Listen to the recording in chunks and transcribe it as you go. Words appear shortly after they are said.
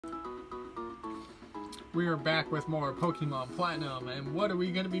We are back with more Pokemon Platinum, and what are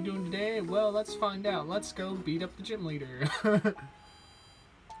we going to be doing today? Well, let's find out. Let's go beat up the gym leader.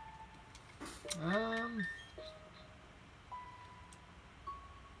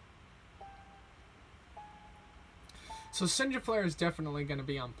 So Flare is definitely going to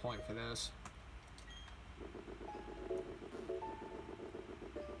be on point for this.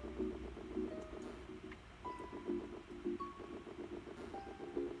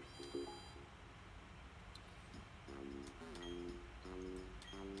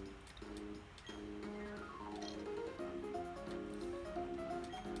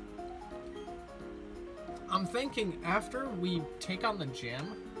 I'm thinking after we take on the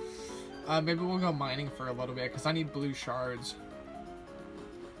gym, maybe we'll go mining for a little bit because I need blue shards.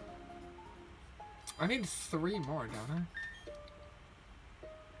 I need 3 more, don't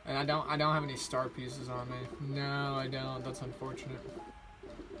I? And I don't have any star pieces on me. No, I don't. That's unfortunate.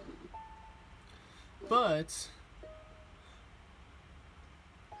 But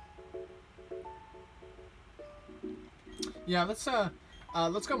yeah, let's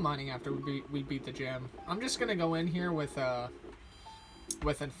go mining after we beat the gym. I'm just gonna go in here with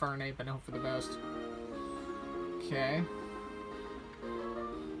Infernape and hope for the best. Okay.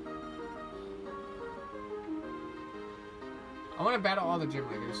 I want to battle all the gym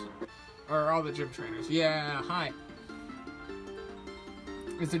leaders. Or all the gym trainers. Yeah, hi.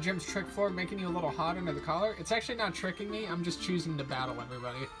 Is the gym's trick floor making you a little hot under the collar? It's actually not tricking me, I'm just choosing to battle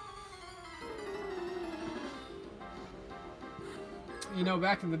everybody. You know,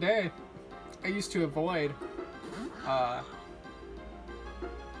 back in the day, I used to avoid,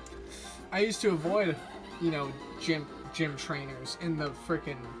 you know, gym trainers in the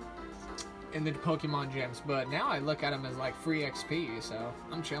Pokemon gyms, but now I look at them as like free XP, so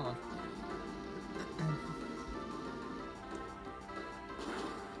I'm chilling.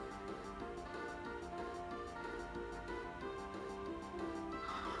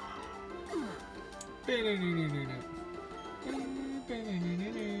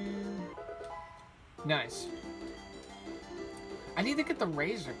 Nice. I need to get the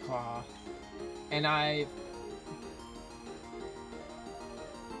Razor Claw. And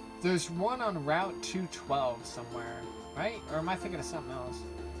there's one on Route 212 somewhere, right? Or am I thinking of something else?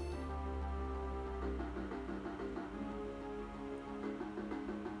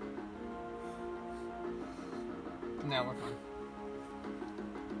 No, we're fine.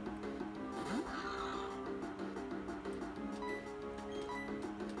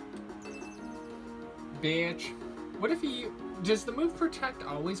 Bitch. What if you... Does the move Protect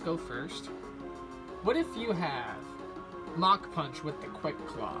always go first? What if you have Mach Punch with the Quick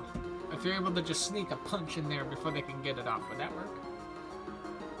Claw? If you're able to just sneak a punch in there before they can get it off, would that work?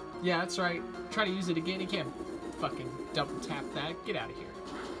 Yeah, that's right. Try to use it again, you can't fucking double tap that. Get out of here.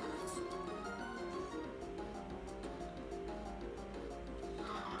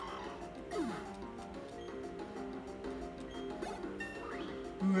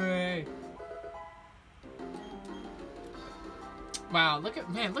 Hooray. Wow, look at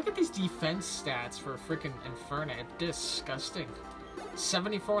these defense stats for freaking Infernape. Disgusting.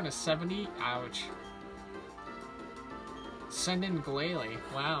 74 and a 70? Ouch. Send in Glalie.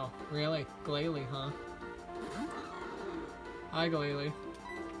 Wow, really? Glalie, huh? Hi, Glalie.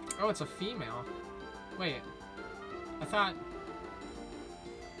 Oh, it's a female. Wait. I thought...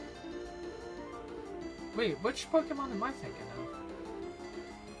 Wait, which Pokemon am I thinking of?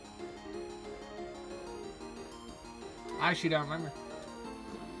 I actually don't remember.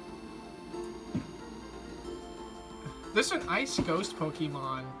 There's an Ice Ghost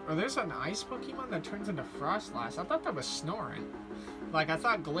Pokemon, or there's an Ice Pokemon that turns into Frostlass. I thought that was Snoring. Like, I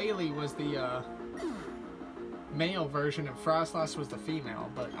thought Glalie was the, male version and Frostlass was the female,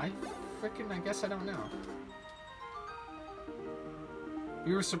 but I guess I don't know.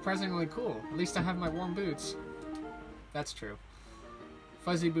 You were surprisingly cool. At least I have my warm boots. That's true.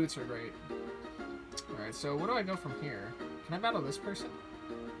 Fuzzy boots are great. Alright, so what do I go from here? Can I battle this person?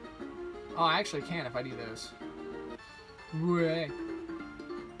 Oh, I actually can if I do this. Way.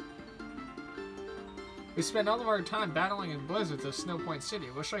 We spend all of our time battling in blizzards of Snow Point City.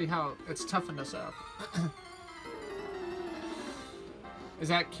 We'll show you how it's toughened us up. Is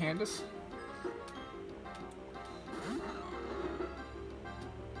that Candace?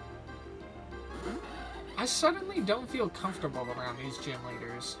 I suddenly don't feel comfortable around these gym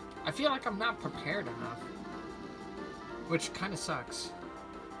leaders. I feel like I'm not prepared enough. Which kind of sucks.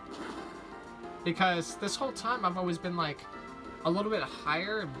 Because this whole time I've always been like a little bit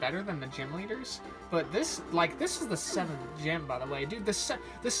higher and better than the gym leaders. But this is the 7th gym, by the way. Dude, the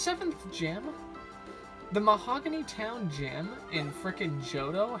 7th gym The Mahogany Town gym in frickin'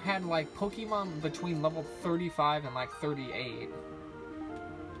 Johto had like Pokemon between level 35 and like 38.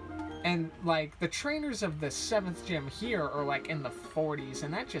 And like the trainers of the 7th gym here are like in the 40s,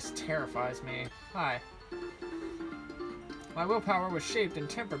 and that just terrifies me. Hi. My willpower was shaped and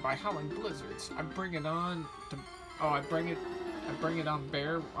tempered by howling blizzards. I bring it on to... Oh, I bring it on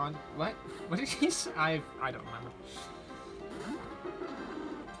bear on... What? What did he say? I don't remember.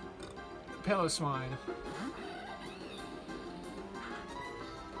 Pillow Swine.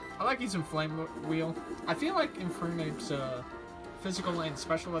 I like using Flame Wheel. I feel like Infernape's physical and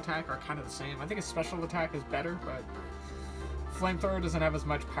special attack are kind of the same. I think his special attack is better, but Flamethrower doesn't have as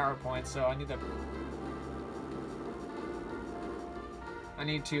much power points, so I need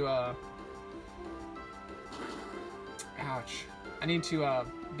to ouch. I need to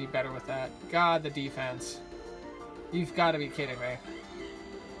be better with that. God, the defense. You've got to be kidding me.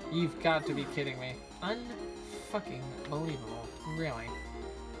 You've got to be kidding me. Unfucking believable. Really.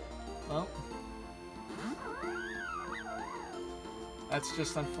 Well. That's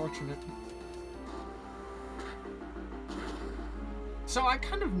just unfortunate. So I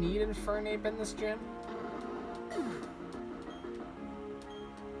kind of need Infernape in this gym.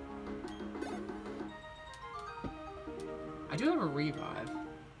 I do have a revive,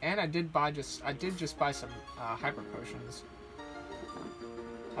 and I did just buy some hyper potions.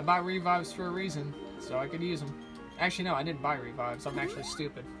 I buy revives for a reason, so I could use them. Actually, no, I didn't buy revives. I'm actually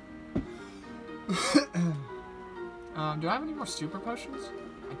stupid. Do I have any more super potions?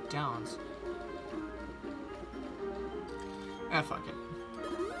 I don't. Ah, fuck it.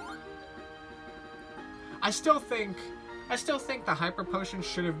 I still think the hyper potion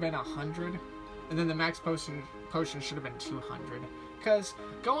should have been 100, and then the max potion should have been 200. Because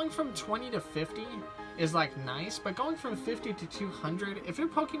going from 20 to 50 is like nice, but going from 50 to 200, if your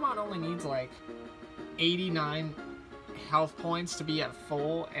Pokemon only needs like 89 health points to be at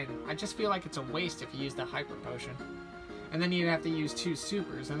full, and I just feel like it's a waste if you use the hyper potion. And then you'd have to use 2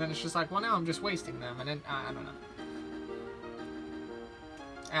 supers, and then it's just like, well, now I'm just wasting them, and then, I don't know.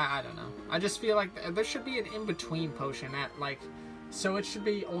 I don't know. I just feel like there should be an in-between potion at, like, so it should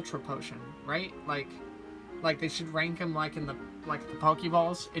be Ultra Potion, right? Like they should rank them like in the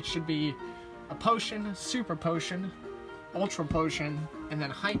Pokeballs. It should be a potion, super potion, Ultra Potion, and then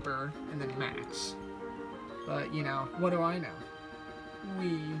Hyper, and then Max. But, you know, what do I know?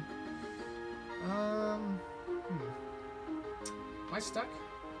 Am I stuck?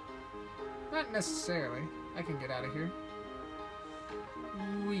 Not necessarily. I can get out of here.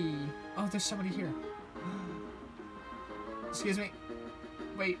 Oh, there's somebody here. Excuse me.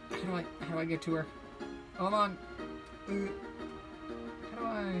 Wait, how do I get to her? Hold on. How do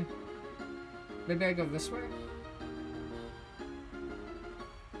I... Maybe I go this way?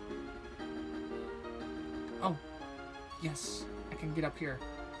 Oh. Yes. I can get up here.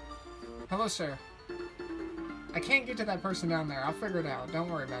 Hello, sir. I can't get to that person down there. I'll figure it out. Don't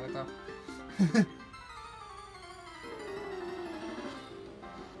worry about it, though.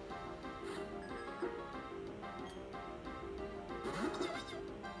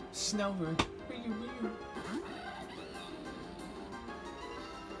 Snover.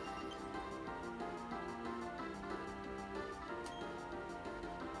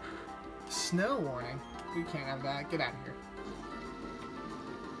 Snow warning. We can't have that. Get out of here.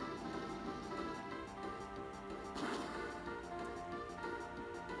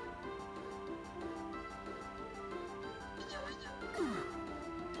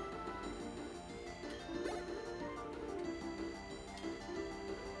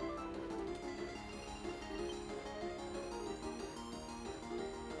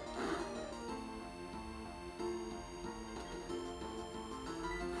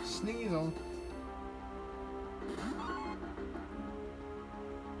 Sneasel.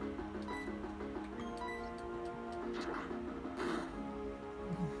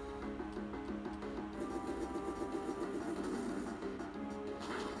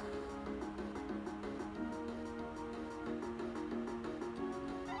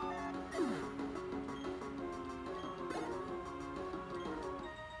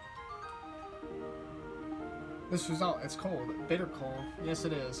 This result, it's cold. Bitter cold. Yes,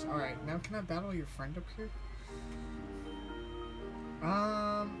 it is. Alright, now can I battle your friend up here?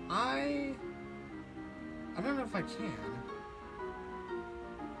 I don't know if I can.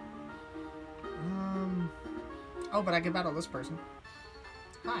 Oh, but I can battle this person.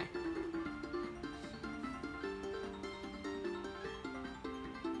 Hi.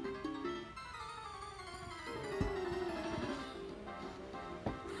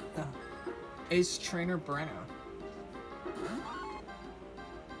 Oh. Ace Trainer Breno.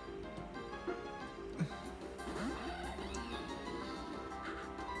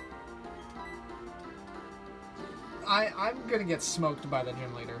 I'm gonna get smoked by the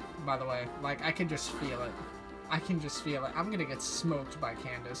gym leader, by the way. Like, I can just feel it. I can just feel it. I'm gonna get smoked by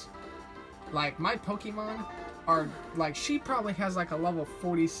Candace. Like, my Pokemon are, like, she probably has, like, a level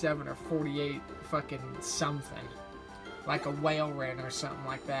 47 or 48 fucking something. Like a whale ren or something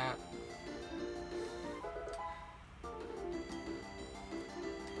like that.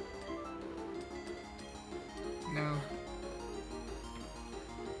 No.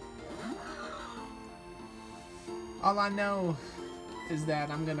 All I know is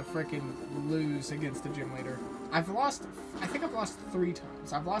that I'm gonna freaking lose against the gym leader. I think I've lost 3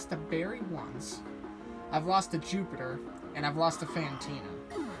 times. I've lost to Barry once, I've lost to Jupiter, and I've lost to Fantina.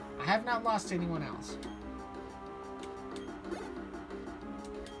 I have not lost to anyone else.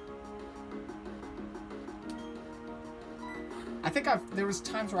 I think there was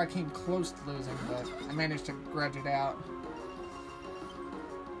times where I came close to losing, but I managed to grudge it out.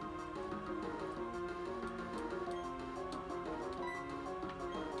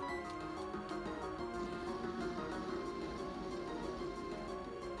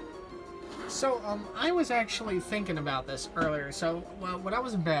 So, I was actually thinking about this earlier. So, well, when I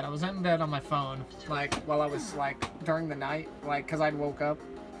was in bed on my phone, like, while I was, like, during the night, like, because I'd woke up,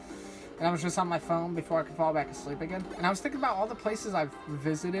 and I was just on my phone before I could fall back asleep again. And I was thinking about all the places I've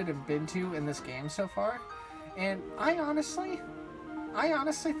visited and been to in this game so far, and I honestly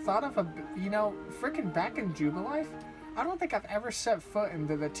thought of frickin' back in Jubilife, I don't think I've ever set foot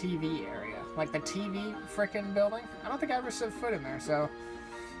into the TV area. Like, the TV frickin' building. I don't think I ever set foot in there, so...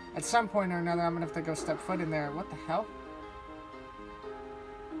 At some point or another, I'm gonna have to go step foot in there. What the hell?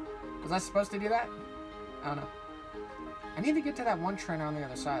 Was I supposed to do that? I don't know. I need to get to that one trainer on the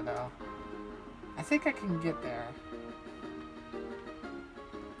other side, though. I think I can get there.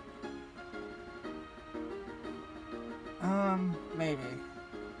 Maybe.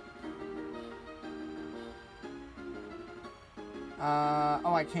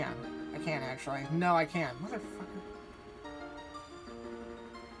 Oh, I can. I can, actually. No, I can't. Motherfucker.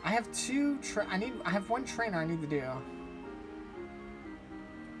 I have I have 1 trainer I need to do.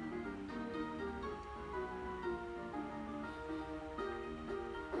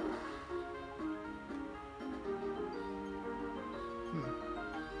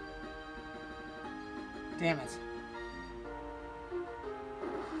 Damn it.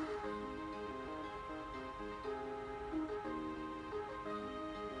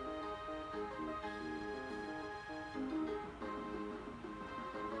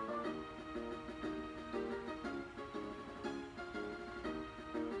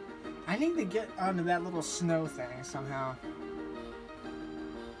 I need to get onto that little snow thing somehow.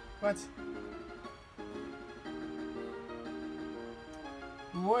 What?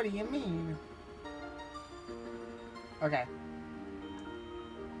 What do you mean? Okay.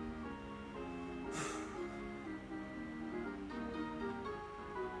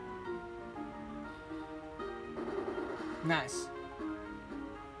 Nice.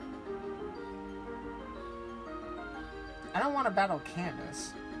 I don't want to battle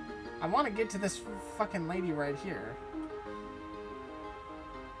Candace. I want to get to this fucking lady right here.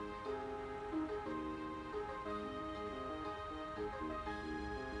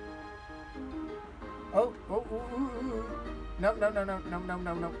 Oh, oh, ooh, ooh, ooh. No, no, no, no, no, no,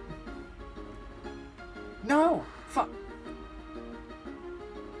 no, no. No! Fuck!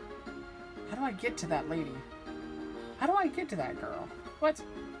 How do I get to that lady? How do I get to that girl? What?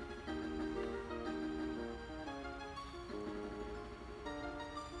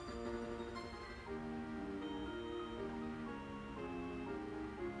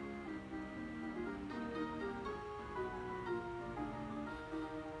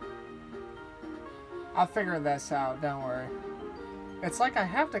 I'll figure this out, don't worry. It's like I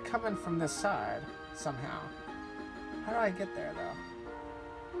have to come in from this side, somehow. How do I get there, though?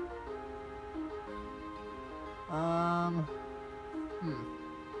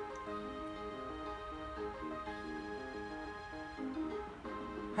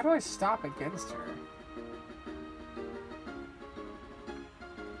 How do I stop against her?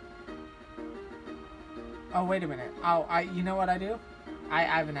 Oh, wait a minute. Oh, you know what I do? I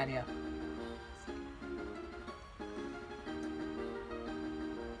have an idea.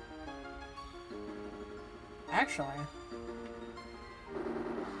 Actually.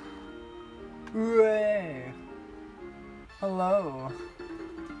 Hooray. Hello.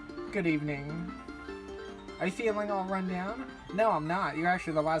 Good evening. Are you feeling all run down? No, I'm not. You're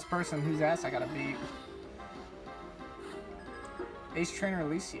actually the last person whose ass I gotta beat. Ace Trainer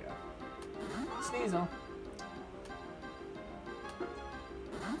Alicia. Sneasel.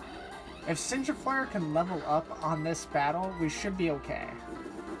 If Cinderflare can level up on this battle, we should be okay.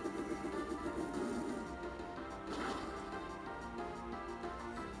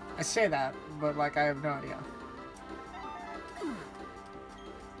 I say that, but like I have no idea.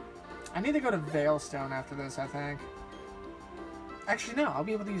 I need to go to Veilstone after this, I think. Actually, no. I'll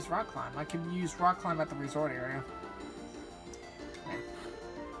be able to use rock climb. I can use rock climb at the resort area. Okay.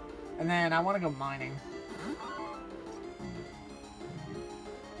 And then I want to go mining.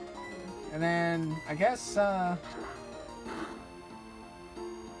 And then I guess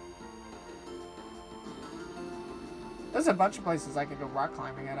there's a bunch of places I could go rock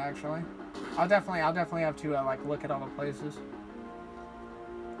climbing at. Actually, I'll definitely have to like look at all the places.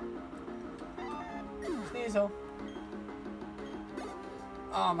 Sneasel.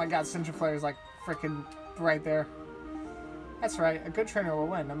 Oh my god, Central Flare is like freaking right there. That's right, a good trainer will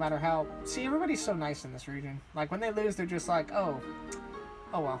win, no matter how... See, everybody's so nice in this region. Like, when they lose, they're just like, oh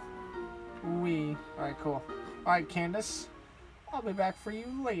well. Alright, cool. Alright, Candace. I'll be back for you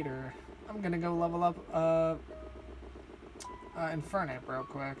later. I'm gonna go level up, Infernape real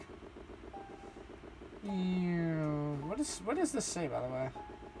quick. What does this say, by the way?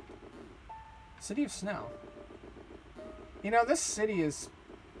 City of Snow. You know, this city is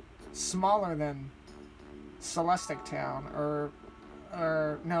smaller than Celestic Town, or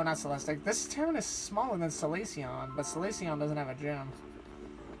no, not Celestic. This town is smaller than Salacion, but Salacion doesn't have a gym.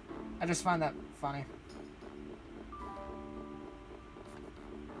 I just find that funny.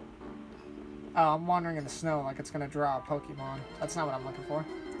 Oh, I'm wandering in the snow like it's gonna draw a Pokemon. That's not what I'm looking for.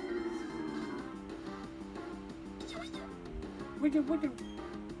 Wiggle.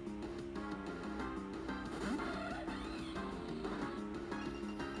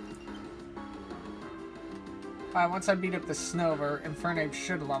 Alright, once I beat up the Snover, Infernape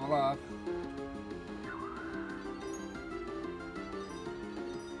should level up.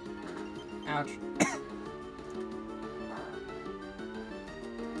 Ouch.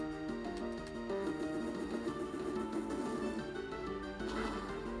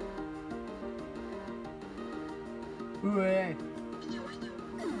 Ooh, hey.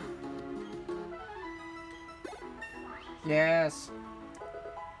 Yes.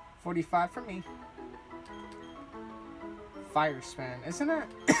 45 for me. Fire spin. Isn't that...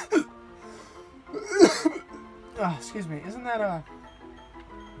 oh, excuse me. Isn't that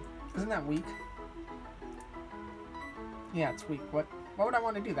weak? Yeah, it's weak. Why would I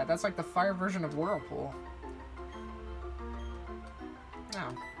want to do that? That's like the fire version of Whirlpool.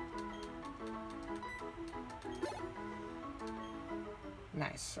 No.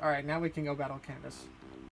 Nice. Alright, now we can go battle Candace.